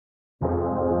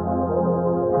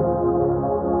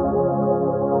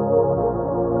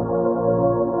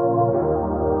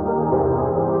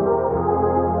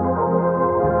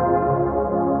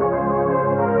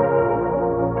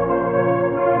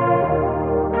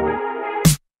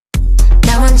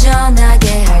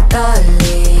변하게 할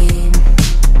떨림.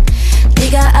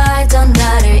 네가 알던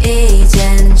나를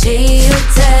이젠 지울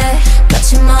때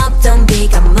거침없던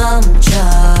비가 멈춰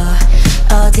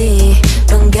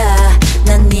어디론가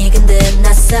난 네 곁에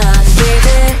낯선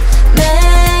길들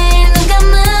매일 눈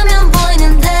감으면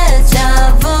보이는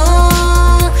데자부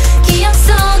기억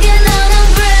속에 너는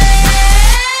gray.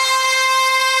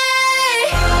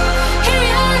 Here we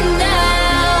are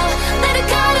now 나를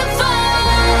colorful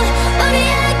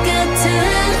우리의 끝은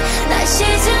날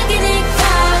시작이니까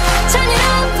Turn it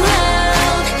up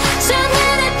loud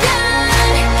저늘의 별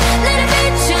나를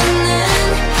비추는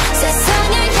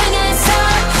세상을 향해서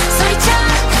소리쳐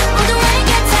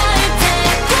모두에게 닿을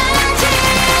때까지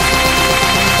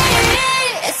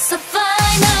It's a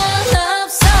final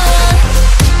love song.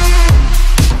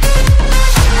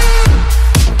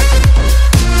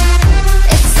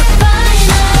 It's a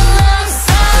final love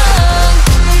song.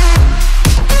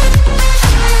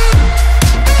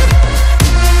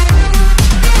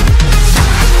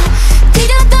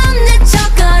 뛰려던 내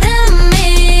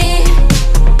첫걸음이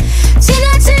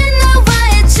지나친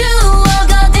너와의 추억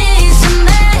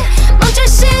어디쯤에 멈출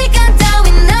시간 따윈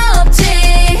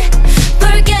없지.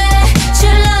 붉게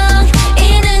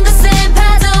출렁이는 곳에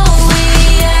파도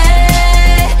위에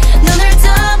눈을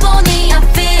떠보니 I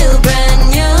feel brand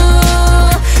new.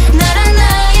 나란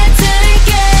나의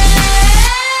들게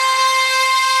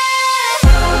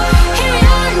Here we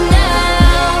are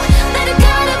now 나를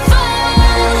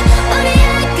colorful 우리의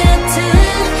끝은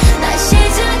날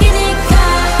시작이니까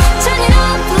Turn it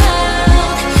up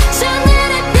loud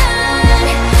저늘의 별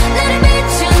나를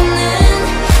비추는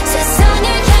세상을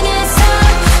향해서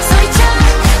소리쳐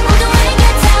모두에게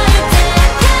닿을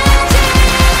때까지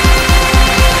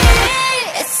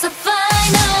It's a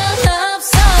final love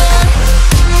song.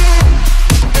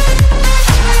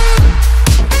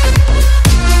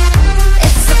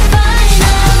 It's a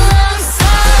final love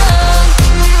song.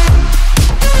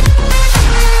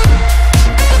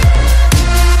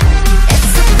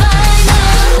 It's a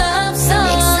final love song.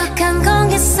 익숙한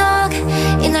공기 속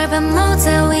이 넓은 무대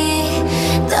위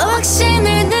또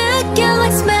확신을 느껴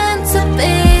like it's meant to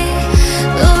be.